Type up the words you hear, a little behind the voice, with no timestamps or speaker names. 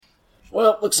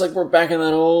Well, looks like we're back in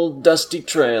that old dusty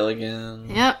trail again.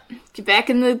 Yep. Get back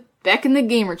in the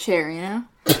gamer chair, you know?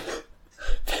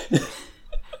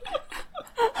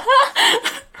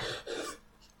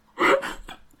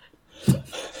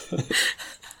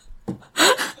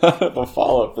 I have a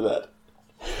follow-up for that.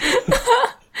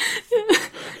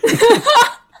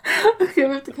 Okay,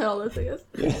 we have to cut all this, I guess.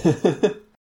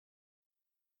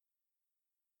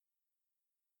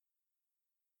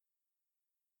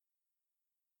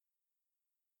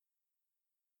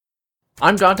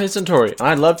 I'm Dante Centauri, and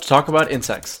I love to talk about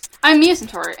insects. I'm Mia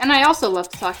Centauri, and I also love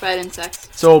to talk about insects.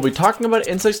 So we'll be talking about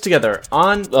insects together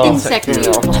on Insect News.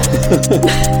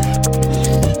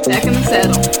 Back in the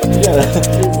saddle. Yeah.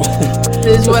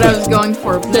 This is what I was going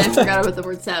for, but then I forgot about the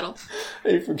word saddle.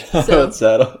 I forgot about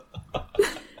saddle.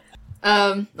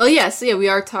 We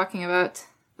are talking about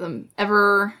the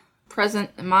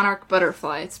ever-present monarch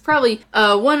butterfly. It's probably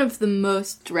one of the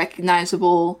most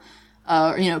recognizable,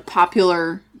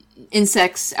 popular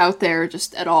insects out there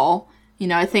just at all. You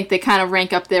know, I think they kind of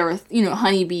rank up there with,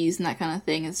 honeybees and that kind of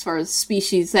thing as far as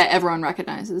species that everyone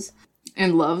recognizes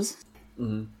and loves.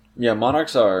 Mm-hmm. Yeah,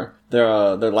 monarchs are,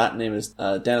 their Latin name is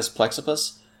Danis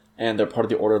plexippus, and they're part of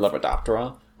the order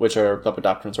Lepidoptera, which are,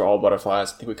 Lepidopterans are all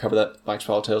butterflies. I think we covered that in Black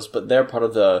Swallowtails, but they're part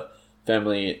of the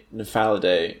family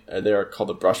Nymphalidae. They're called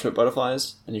the brushfoot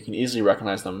butterflies, and you can easily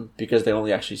recognize them because they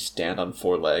only actually stand on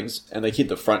 4 legs, and they keep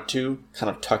the front 2 kind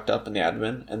of tucked up in the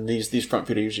abdomen, and these front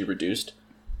feet are usually reduced.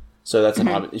 So that's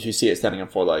if you see it standing on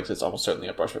 4 legs, it's almost certainly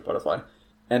a brushfoot butterfly.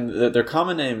 And their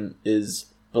common name is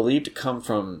believed to come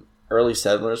from early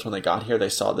settlers. When they got here, they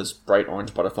saw this bright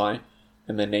orange butterfly,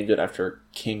 and they named it after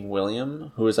King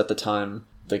William, who was at the time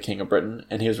the King of Britain,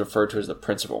 and he was referred to as the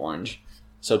Prince of Orange.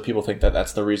 So people think that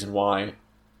that's the reason why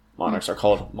monarchs are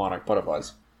called monarch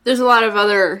butterflies. There's a lot of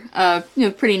other,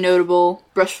 pretty notable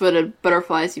brush-footed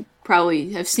butterflies you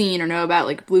probably have seen or know about,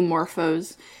 like blue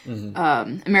morphos,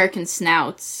 American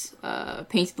snouts,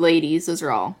 painted ladies. Those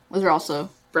are also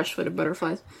brush-footed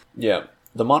butterflies. Yeah,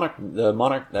 the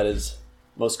monarch that is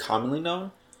most commonly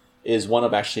known is one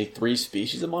of actually 3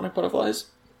 species of monarch butterflies,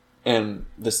 and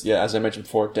this, as I mentioned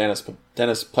before, Danis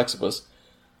plexippus.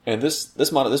 And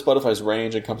this butterfly's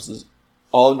range encompasses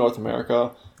all of North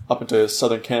America, up into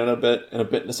southern Canada a bit, and a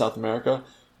bit into South America.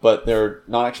 But they're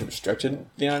not actually restricted to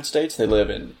the United States. They live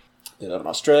in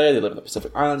Australia, they live in the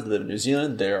Pacific Islands, they live in New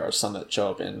Zealand. There are some that show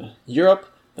up in Europe.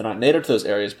 They're not native to those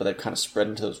areas, but they've kind of spread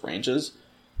into those ranges.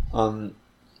 There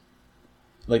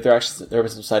have been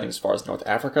some sightings as far as North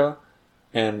Africa,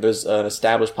 and there's an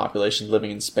established population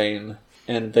living in Spain.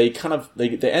 And they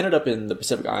ended up in the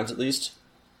Pacific Islands, at least,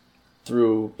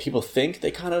 through, people think they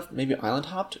kind of maybe island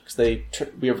hopped, because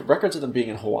we have records of them being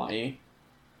in Hawaii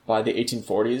by the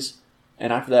 1840s,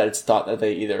 and after that it's thought that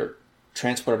they either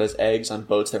transported as eggs on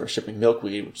boats that were shipping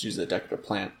milkweed, which is usually a decorative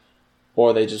plant,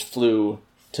 or they just flew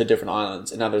to different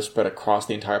islands, and now they're spread across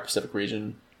the entire Pacific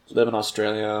region. They live in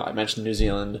Australia, I mentioned New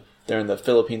Zealand, they're in the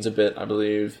Philippines a bit, I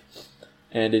believe,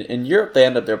 and in Europe they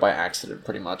end up there by accident,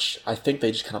 pretty much. I think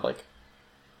they just kind of like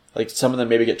some of them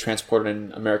maybe get transported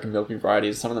in American milkweed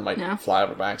varieties. Some of them might fly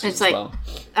over by accident as well.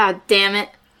 Damn it.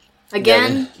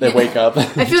 Again? Yeah, they wake up.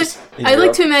 I feel I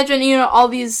like to imagine, all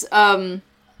these, you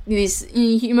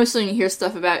mostly hear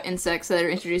stuff about insects that are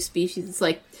introduced species. It's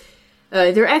like,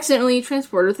 they're accidentally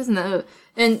transported with this and that.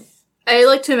 And I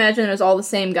like to imagine it was all the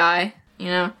same guy,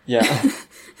 Yeah.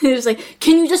 He was like,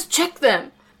 can you just check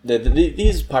them?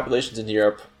 These populations in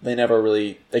Europe, they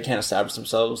can't establish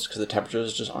themselves because the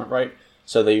temperatures just aren't right.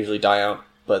 So they usually die out.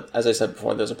 But as I said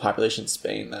before, there's a population in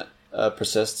Spain that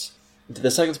persists.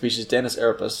 The second species, Danis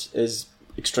aerupus, is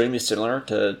extremely similar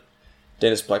to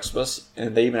Danis plexippus,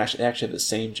 and they actually have the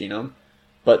same genome.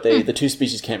 But the 2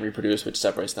 species can't reproduce, which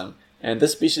separates them. And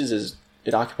this species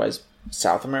occupies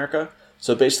South America.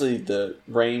 So basically the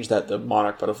range that the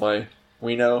monarch butterfly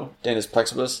we know, Danis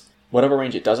plexippus, whatever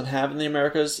range it doesn't have in the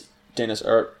Americas, Danis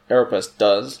aerupus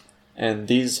does. And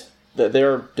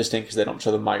they're distinct because they don't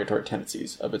show the migratory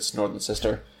tendencies of its northern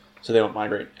sister, so they don't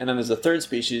migrate. And then there's the third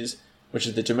species, which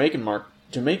is the Jamaican monarch,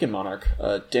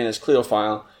 Danis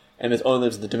cleophile, and it only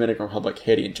lives in the Dominican Republic,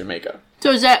 Haiti, and Jamaica.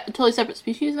 So is that a totally separate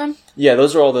species then? Yeah,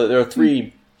 those are there are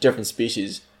 3 different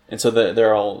species, and so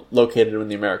they're all located in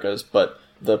the Americas, but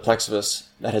the plexippus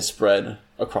that has spread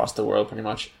across the world pretty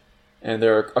much. And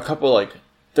there are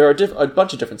a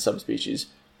bunch of different subspecies,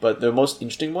 but the most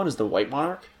interesting one is the white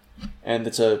monarch. And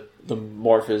the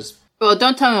morph is... Well,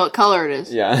 don't tell me what color it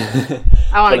is. Yeah.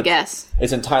 I want to guess.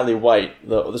 It's entirely white.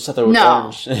 The stuff that was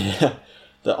orange...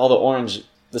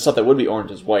 the stuff that would be orange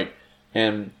is white.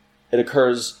 And it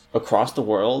occurs across the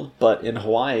world, but in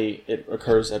Hawaii, it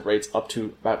occurs at rates up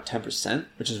to about 10%,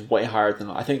 which is way higher than,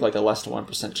 I think, like a less than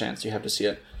 1% chance you have to see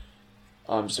it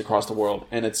just across the world.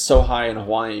 And it's so high in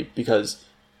Hawaii because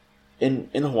in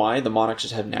Hawaii, the monarchs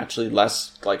just have naturally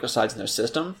less glycosides in their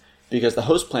system because the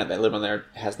host plant that live on there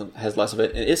has less of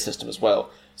it in its system as well.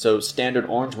 So standard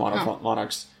orange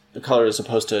monarchs, the color is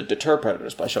supposed to deter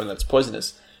predators by showing that it's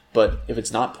poisonous. But if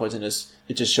it's not poisonous,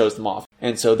 it just shows them off.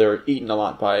 And so they're eaten a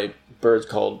lot by birds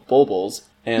called bulbuls.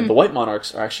 And the white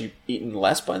monarchs are actually eaten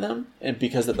less by them, and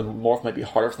because the morph might be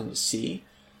harder for them to see.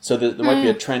 So there might be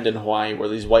a trend in Hawaii where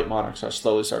these white monarchs are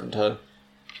slowly starting to,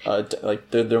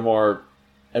 they're more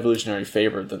evolutionary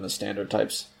favored than the standard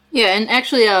types. Yeah, and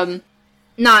actually,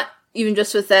 not even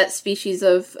just with that species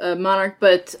of monarch,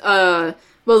 but the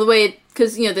way,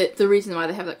 because the reason why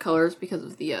they have that color is because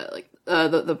of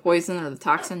the poison or the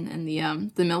toxin in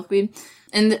the milkweed.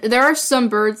 And there are some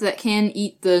birds that can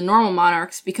eat the normal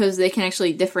monarchs because they can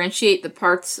actually differentiate the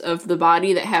parts of the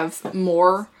body that have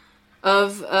more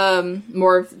of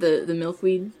the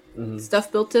milkweed stuff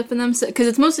built up in them. Because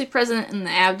it's mostly present in the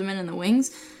abdomen and the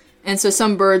wings. And so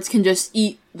some birds can just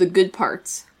eat the good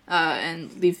parts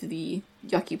and leave the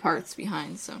yucky parts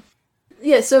behind. So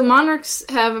yeah, so monarchs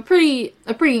have a pretty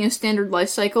standard life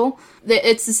cycle.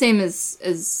 It's the same as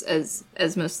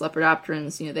most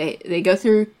lepidopterans. They go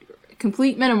through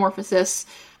complete metamorphosis.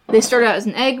 They start out as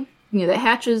an egg, that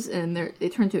hatches, and they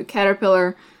turn to a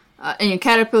caterpillar. And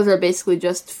caterpillars are basically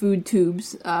just food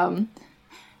tubes. And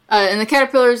the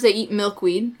caterpillars, they eat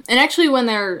milkweed. And actually, when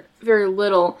they're very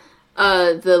little,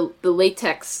 the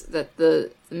latex that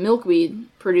the milkweed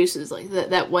produces, like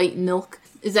that white milk,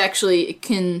 is actually, it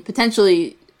can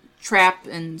potentially trap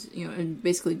and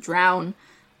basically drown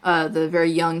the very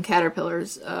young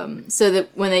caterpillars. So that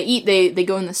when they eat, they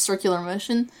go in this circular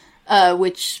motion,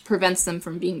 which prevents them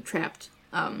from being trapped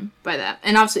by that.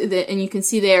 And obviously, and you can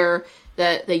see there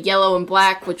that the yellow and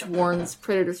black, which warns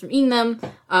predators from eating them,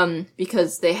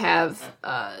 because they have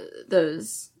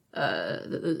those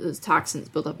toxins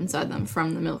built up inside them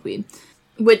from the milkweed.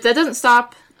 Which that doesn't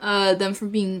stop them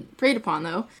from being preyed upon,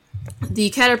 though. The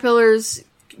caterpillars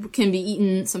can be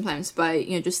eaten sometimes by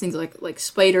just things like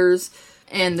spiders,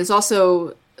 and there's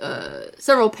also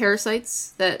several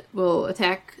parasites that will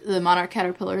attack the monarch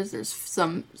caterpillars. There's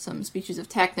some species of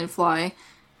tachinid fly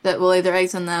that will lay their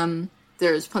eggs on them.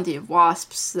 There's plenty of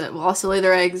wasps that will also lay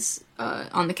their eggs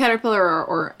on the caterpillar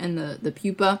or in the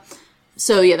pupa.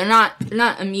 So yeah, they're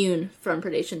not immune from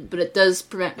predation, but it does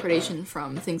prevent predation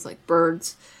from things like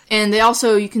birds. And they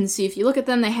also, you can see if you look at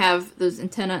them, they have those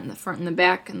antennae in the front and the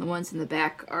back, and the ones in the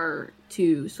back are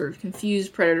to sort of confuse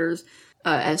predators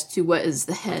as to what is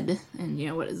the head and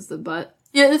what is the butt.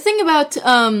 The thing about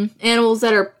animals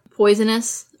that are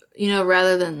poisonous,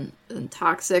 rather than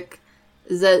toxic,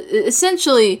 is that it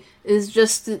essentially is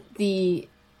just the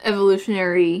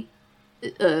evolutionary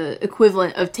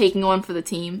equivalent of taking one for the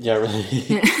team. Yeah,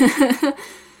 really. But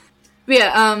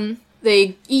yeah,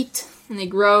 they eat and they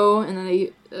grow, and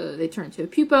then they turn into a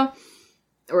pupa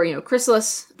or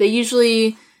chrysalis. They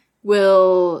usually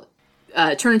will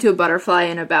turn into a butterfly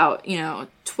in about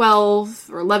 12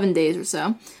 or 11 days or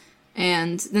so,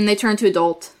 and then they turn to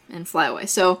adult and fly away.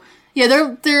 So yeah,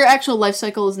 their actual life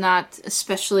cycle is not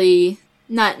necessarily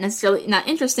not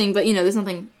interesting, but there's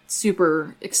nothing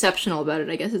super exceptional about it.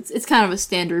 I guess it's kind of a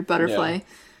standard butterfly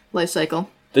life cycle.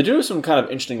 They do some kind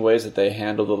of interesting ways that they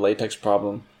handle the latex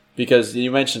problem, because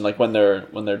you mentioned when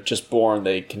they're just born,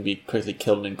 they can be quickly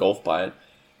killed and engulfed by it.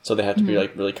 So they have to be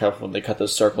really careful when they cut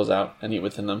those circles out and eat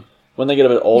within them. When they get a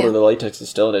bit older, the latex is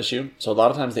still an issue. So a lot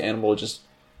of times the animal will just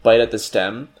bite at the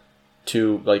stem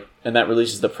and that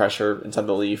releases the pressure inside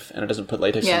the leaf, and it doesn't put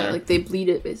latex in there. Yeah, they bleed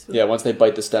it basically. Yeah, once they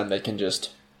bite the stem, they can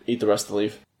just eat the rest of the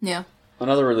leaf. Yeah.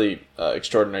 Another really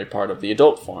extraordinary part of the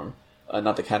adult form,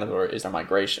 not the caterpillar, is their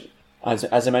migration.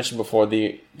 As I mentioned before,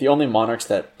 the only monarchs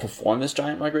that perform this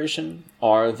giant migration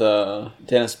are the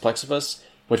Danis plexippus,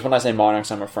 which when I say monarchs,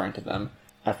 I'm referring to them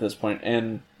after this point.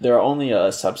 And there are only a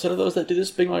subset of those that do this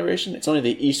big migration. It's only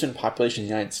the eastern population of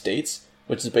the United States,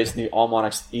 which is basically all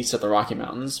monarchs east of the Rocky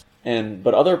Mountains.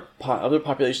 But other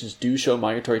populations do show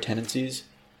migratory tendencies.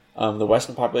 The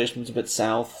western population is a bit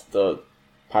south. The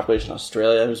population in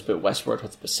Australia is a bit westward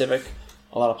towards the Pacific.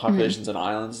 A lot of populations in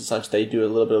islands and such, they do a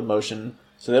little bit of motion.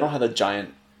 So they don't have the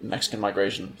giant Mexican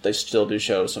migration, but they still do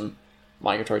show some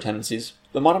migratory tendencies.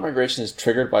 The monarch migration is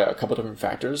triggered by a couple different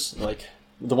factors, like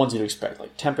the ones you'd expect,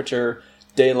 like temperature,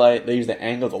 daylight. They use the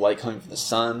angle of the light coming from the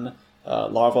sun.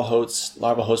 Larval host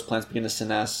plants begin to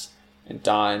senesce and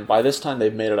die. And by this time,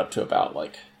 they've made it up to about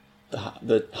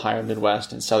the higher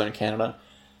Midwest and southern Canada.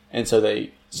 And so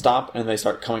they stop and they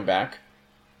start coming back.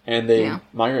 and they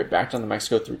migrate back down to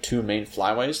Mexico through two main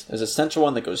flyways. There's a central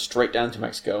one that goes straight down to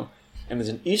Mexico, and there's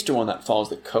an eastern one that follows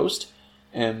the coast.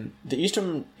 And the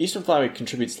eastern flyway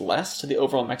contributes less to the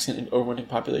overall Mexican overwintering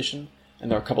population, and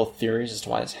there are a couple of theories as to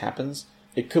why this happens.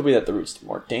 It could be that the route's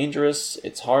more dangerous,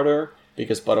 it's harder,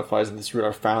 because butterflies in this route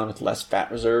are found with less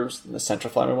fat reserves than the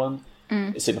central flyway one,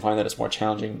 signifying that it's more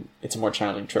challenging. It's a more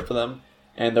challenging trip for them.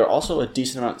 And they're also a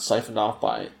decent amount siphoned off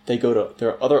by, there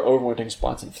are other overwintering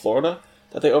spots in Florida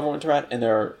that they overwinter at, and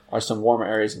there are some warmer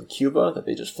areas in Cuba that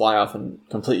they just fly off and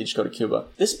completely just go to Cuba.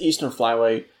 This eastern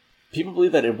flyway, people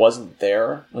believe that it wasn't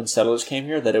there when settlers came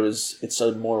here, that it's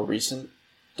a more recent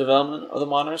development of the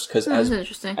monarchs, because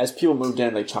as people moved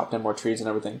in, they chopped down more trees and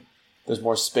everything. There's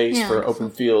more space for open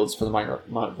fields for the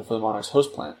monarch's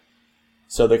host plant.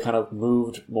 So they kind of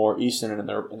moved more eastern in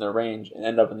their range and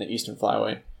end up in the eastern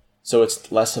flyway. So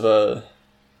it's less of a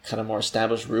kind of more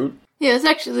established route. Yeah,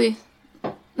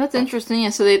 that's interesting. Yeah,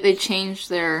 so they changed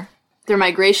their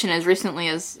migration as recently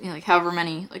as, like however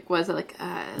many, like was it like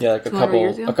a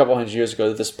couple hundred years ago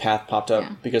that this path popped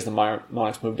up because the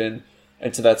monarchs moved in,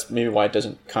 and so that's maybe why it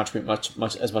doesn't contribute much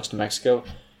to Mexico,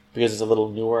 because it's a little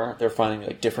newer. They're finding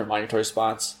like different migratory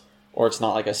spots, or it's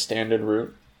not like a standard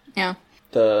route. Yeah.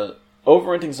 The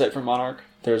overwintering site for monarch,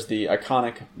 there's the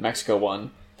iconic Mexico one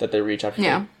that they reach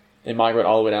after they migrate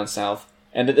all the way down south,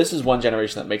 and this is one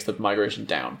generation that makes the migration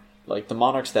down. Like the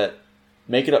monarchs that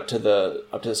make it up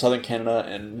to southern Canada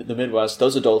and the Midwest,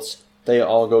 those adults, they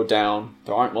all go down.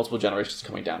 There aren't multiple generations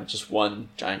coming down. It's just one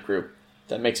giant group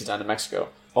that makes it down to Mexico.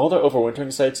 All their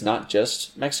overwintering sites, not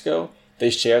just Mexico,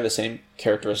 they share the same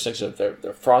characteristics of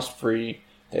they're frost-free,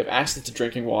 they have access to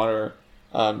drinking water,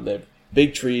 they have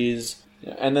big trees,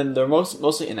 and then they're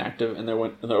mostly inactive in their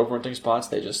overwintering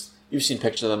spots. You've seen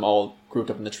pictures of them all grouped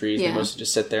up in the trees. They mostly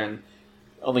just sit there and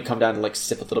only come down to like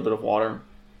sip a little bit of water.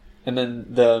 And then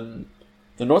the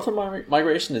northward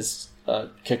migration is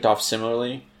kicked off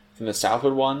similarly from the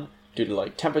southward one due to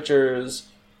like temperatures,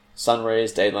 sun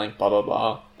rays, day length, blah blah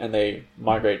blah, and they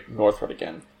migrate northward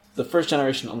again. The first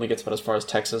generation only gets about as far as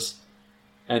Texas,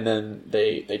 and then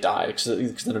they die because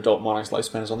an adult monarch's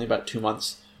lifespan is only about 2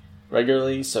 months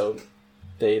regularly. So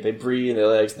they breed, they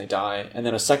lay eggs, and they die. And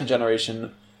then a second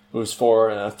generation moves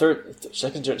forward, and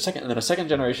a second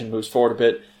generation moves forward a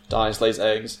bit, dies, lays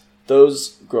eggs.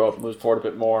 Those grow up, move forward a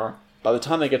bit more. By the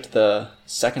time they get to the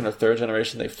second or third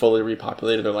generation, they fully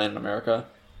repopulated their land in America.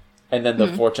 And then the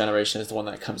fourth generation is the one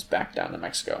that comes back down to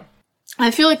Mexico. I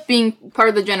feel like being part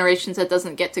of the generations that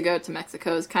doesn't get to go to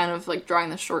Mexico is kind of like drawing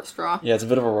the short straw. Yeah, it's a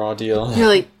bit of a raw deal. You're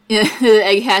like, the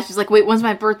egg hatch is like, wait, when's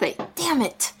my birthday? Damn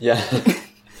it! Yeah.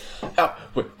 Oh,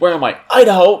 wait, where am I?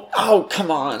 Idaho! Oh,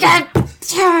 come on!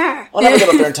 I'll never get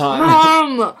up there in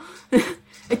time. Mom!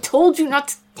 I told you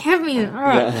not to have me.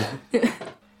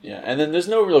 Yeah, and then there's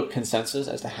no real consensus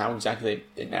as to how exactly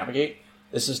they navigate.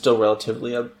 This is still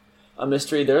relatively a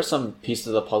mystery. There are some pieces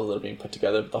of the puzzle that are being put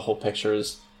together, but the whole picture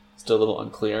is still a little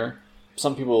unclear.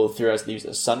 Some people theorize they use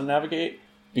the sun to navigate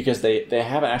because they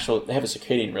have a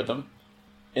circadian rhythm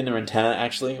in their antenna,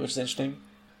 actually, which is interesting.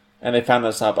 And they found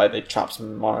this out by they chopped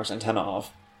some monarch's antenna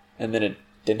off, and then it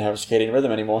didn't have a circadian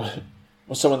rhythm anymore.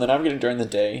 So when they're navigating during the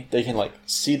day, they can like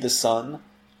see the sun,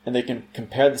 and they can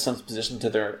compare the sun's position to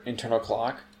their internal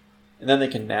clock, and then they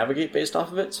can navigate based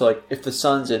off of it. So like if the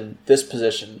sun's in this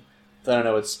position, then I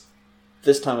know it's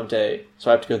this time of day,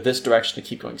 so I have to go this direction to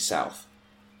keep going south.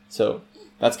 So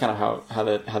that's kind of how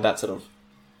that sort of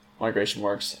migration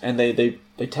works. And they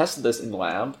tested this in the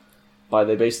lab by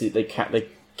they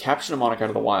captured a monarch out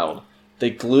of the wild. They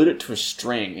glued it to a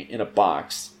string in a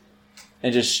box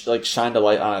and just like shined a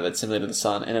light on it that simulated the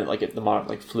sun, and the monarch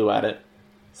like flew at it.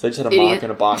 So they just had a monarch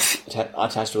in a box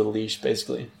attached with a leash,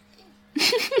 basically.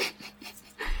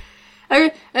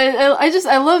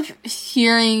 I love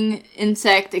hearing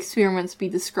insect experiments be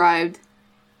described.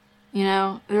 You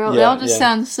know, they all just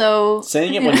sound so...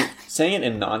 Saying it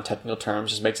in non-technical terms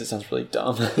just makes it sound really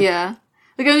dumb. Yeah.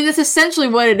 Like, I mean, that's essentially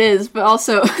what it is, but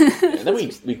also... And then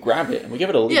we grab it and we give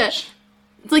it a leash. Yeah.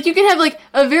 It's like you can have, like,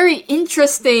 a very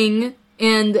interesting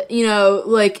and, you know,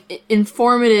 like,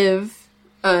 informative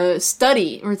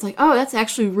study where it's like, oh, that's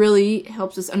actually really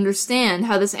helps us understand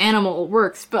how this animal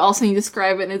works, but also you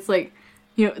describe it and it's like,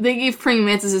 you know, they gave praying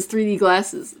mantises 3D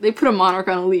glasses. They put a monarch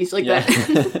on a leash like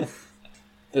that.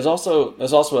 There's also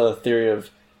a theory of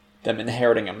them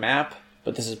inheriting a map,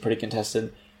 but this is pretty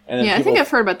contested. And then I think I've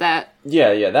heard about that.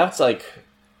 Yeah, that was a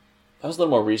little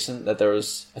more recent. I think there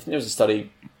was a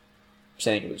study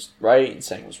saying it was right and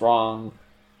saying it was wrong,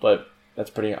 but that's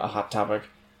pretty a hot topic.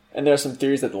 And there are some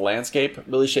theories that the landscape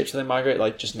really shapes how they migrate,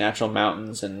 like just natural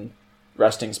mountains and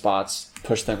resting spots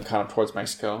push them kind of towards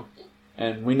Mexico.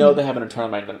 And we know they have an internal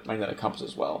magnetic compass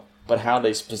as well. But how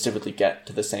they specifically get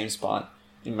to the same spot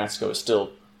in Mexico is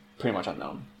still pretty much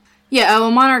unknown. Yeah,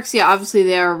 well, monarchs, obviously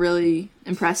they are really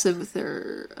impressive with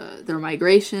their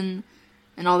migration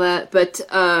and all that. But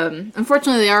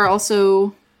unfortunately, they are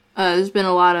also, there's been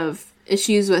a lot of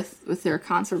issues with their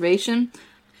conservation.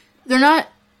 They're not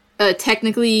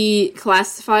technically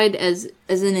classified as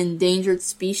an endangered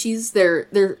species.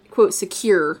 They're quote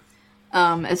secure,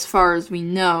 as far as we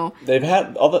know. They've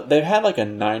had like a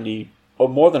 90 or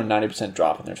more than a 90%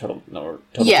 drop in their total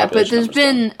yeah, population. But there's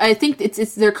been still. I think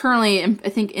they're currently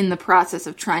in the process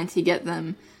of trying to get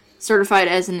them certified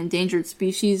as an endangered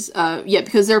species.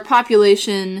 Because their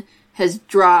population has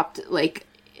dropped like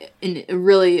in a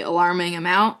really alarming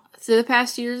amount through the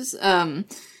past years.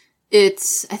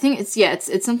 It's something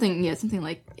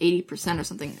like 80% or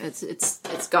something.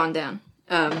 It's gone down.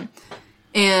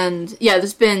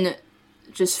 There's been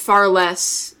just far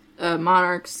less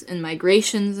monarchs and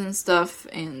migrations and stuff,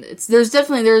 and there's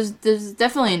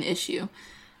definitely an issue.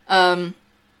 And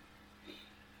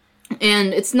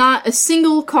it's not a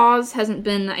single cause hasn't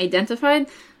been identified,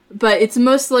 but it's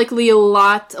most likely a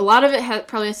lot of it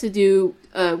probably has to do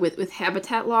with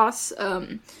habitat loss.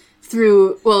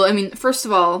 First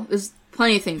of all, there's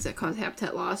plenty of things that cause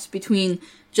habitat loss between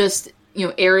just,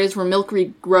 areas where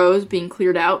milkweed grows being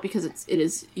cleared out because it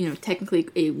is, technically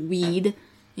a weed.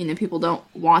 People don't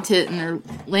want it in their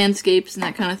landscapes and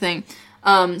that kind of thing.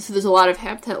 So there's a lot of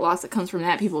habitat loss that comes from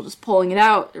that. People just pulling it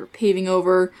out or paving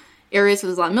over areas where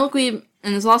there's a lot of milkweed.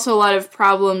 And there's also a lot of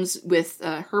problems with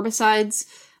herbicides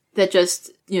that just,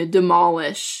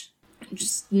 demolish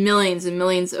just millions and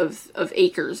millions of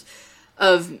acres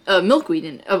of milkweed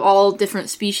and of all different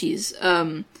species.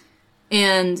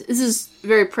 And this is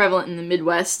very prevalent in the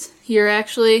Midwest here,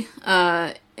 actually.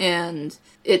 And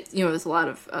there's a lot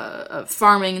of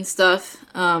farming and stuff.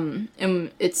 And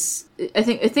I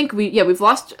think we've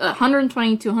lost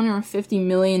 120 to 150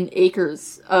 million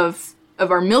acres of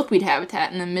our milkweed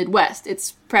habitat in the Midwest.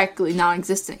 It's practically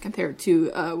non-existent compared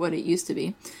to what it used to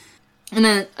be. And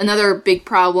then another big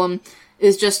problem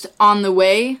is just on the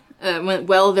way,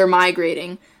 while they're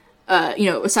migrating,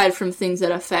 aside from things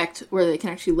that affect where they can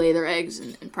actually lay their eggs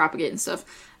and propagate and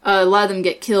stuff, a lot of them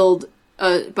get killed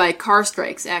by car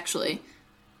strikes, actually.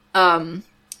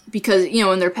 Because,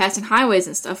 when they're passing highways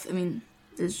and stuff,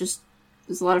 there's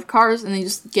a lot of cars and they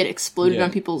just get exploded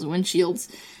on people's windshields.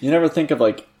 You never think of,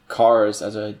 cars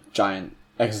as a giant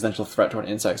existential threat toward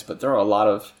insects, but there are a lot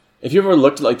of... If you ever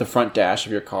looked at, the front dash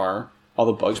of your car, all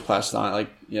the bugs plastered on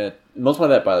it, multiply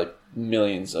that by,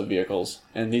 millions of vehicles.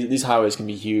 And these highways can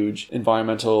be huge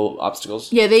environmental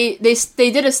obstacles. Yeah, they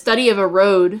did a study of a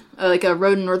road, a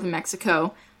road in northern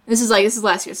Mexico. This is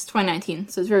last year, it's 2019,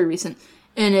 so it's very recent.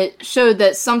 And it showed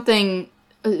that something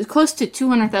close to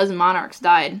 200,000 monarchs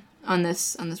died on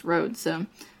this road. So,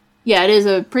 yeah, it is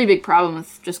a pretty big problem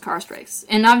with just car strikes.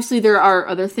 And obviously there are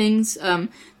other things.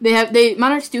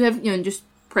 Monarchs do have, just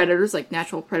predators, like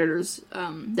natural predators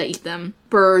that eat them.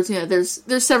 Birds,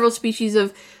 there's several species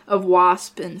of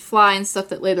wasp and fly and stuff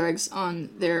that lay their eggs on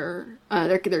their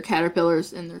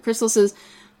caterpillars and their chrysalises.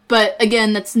 But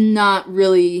again, that's not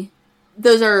really...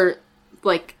 Those are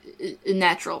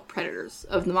natural predators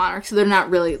of the monarch, so they're not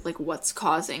really what's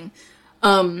causing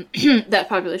that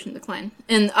population decline.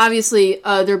 And obviously,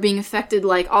 they're being affected,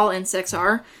 like all insects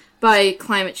are, by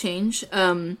climate change.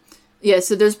 So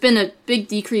there's been a big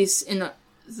decrease in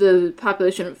the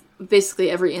population of basically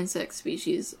every insect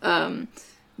species. And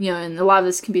a lot of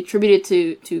this can be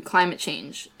attributed to climate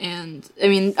change. And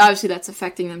obviously that's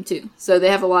affecting them too. So they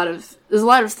have there's a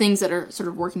lot of things that are sort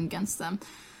of working against them.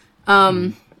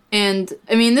 And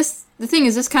the thing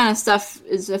is, this kind of stuff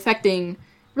is affecting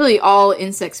really all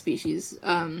insect species.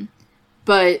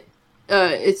 But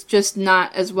it's just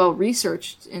not as well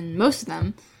researched in most of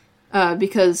them.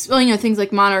 Because, things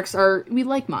like monarchs we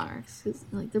like monarchs. 'Cause,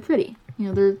 they're pretty.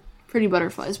 They're pretty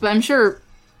butterflies. But I'm sure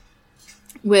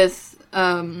with,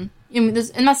 I'm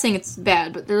not saying it's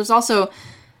bad, but there's also,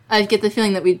 I get the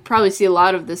feeling that we'd probably see a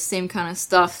lot of this same kind of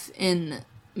stuff in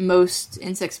most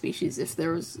insect species if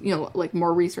there was,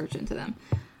 more research into them.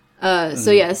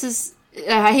 This is,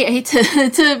 I hate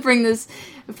to bring this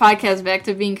podcast back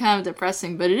to being kind of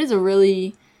depressing, but it is a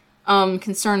really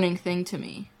concerning thing to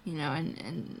me,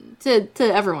 and to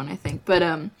everyone, I think.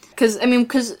 But because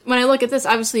when I look at this,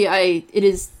 obviously it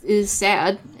is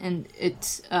sad, and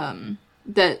it's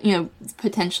that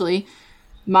potentially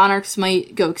monarchs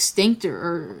might go extinct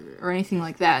or anything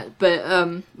like that. But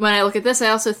when I look at this, I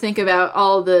also think about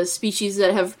all the species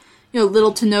that have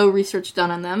little to no research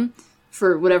done on them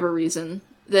for whatever reason,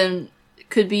 then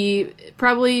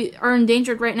probably are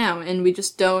endangered right now, and we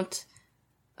just don't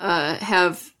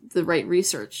have the right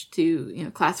research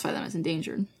to, classify them as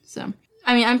endangered. So,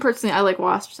 I mean, I like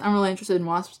wasps. I'm really interested in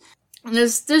wasps. And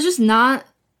there's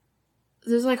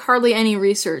like hardly any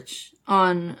research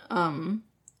on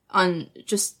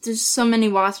there's so many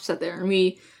wasps out there, and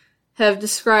we have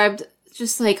described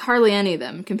just like hardly any of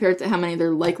them compared to how many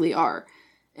there likely are.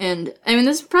 And I mean,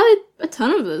 there's probably a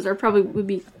ton of those would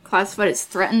be classified as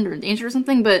threatened or endangered or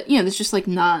something, but there's just like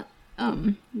not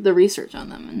the research on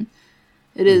them, and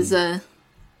it is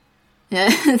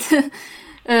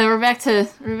we're back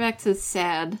to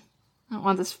sad. I don't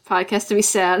want this podcast to be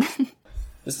sad.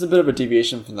 This is a bit of a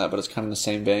deviation from that, but it's kind of in the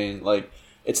same vein. Like,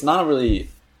 it's not really,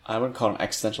 I wouldn't call it an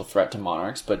existential threat to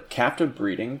monarchs, but captive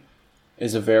breeding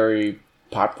is a very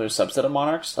popular subset of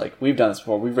monarchs. Like, we've done this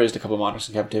before. We've raised a couple of monarchs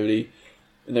in captivity,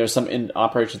 and there's some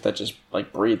operations that just,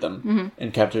 like, breed them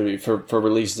in captivity for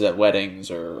releases at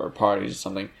weddings or parties or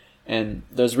something. And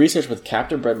there's research with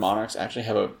captive bred monarchs actually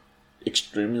have a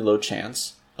extremely low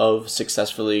chance of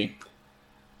successfully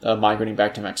migrating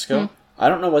back to Mexico. I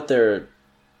don't know what they're...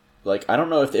 Like, I don't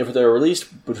know if they're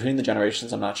released between the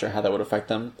generations, I'm not sure how that would affect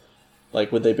them.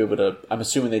 Like, would they be able to... I'm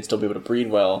assuming they'd still be able to breed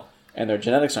well, and their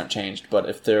genetics aren't changed, but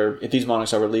if these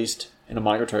monarchs are released in a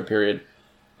migratory period,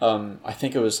 I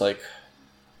think it was like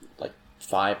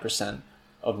 5%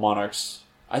 of monarchs...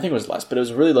 I think it was less, but it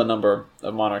was a really low number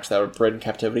of monarchs that were bred in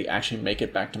captivity actually make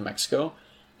it back to Mexico,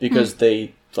 because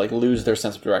they, like, lose their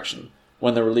sense of direction.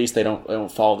 When they're released, they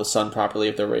don't follow the sun properly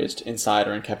if they're raised inside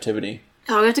or in captivity.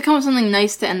 Oh, we have to come up with something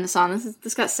nice to end this on.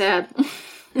 This got sad.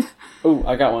 Oh,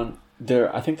 I got one.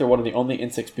 I think they're one of the only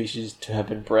insect species to have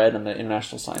been bred in the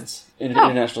International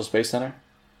Space Center.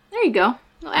 There you go.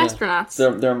 Well,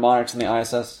 astronauts. They're monarchs in the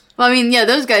ISS. Well, I mean, yeah,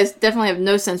 those guys definitely have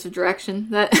no sense of direction.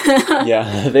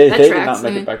 Yeah, they did not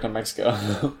make it back to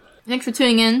Mexico. Thanks for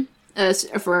tuning in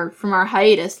from our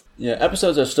hiatus. Yeah,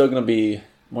 episodes are still going to be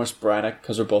more sporadic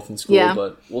because we're both in school,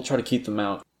 but we'll try to keep them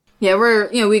out. Yeah,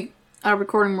 we are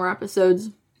recording more episodes.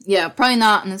 Yeah, probably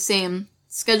not in the same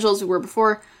schedule as we were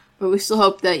before, but we still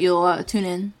hope that you'll tune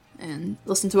in and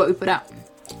listen to what we put out.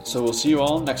 So we'll see you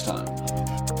all next time.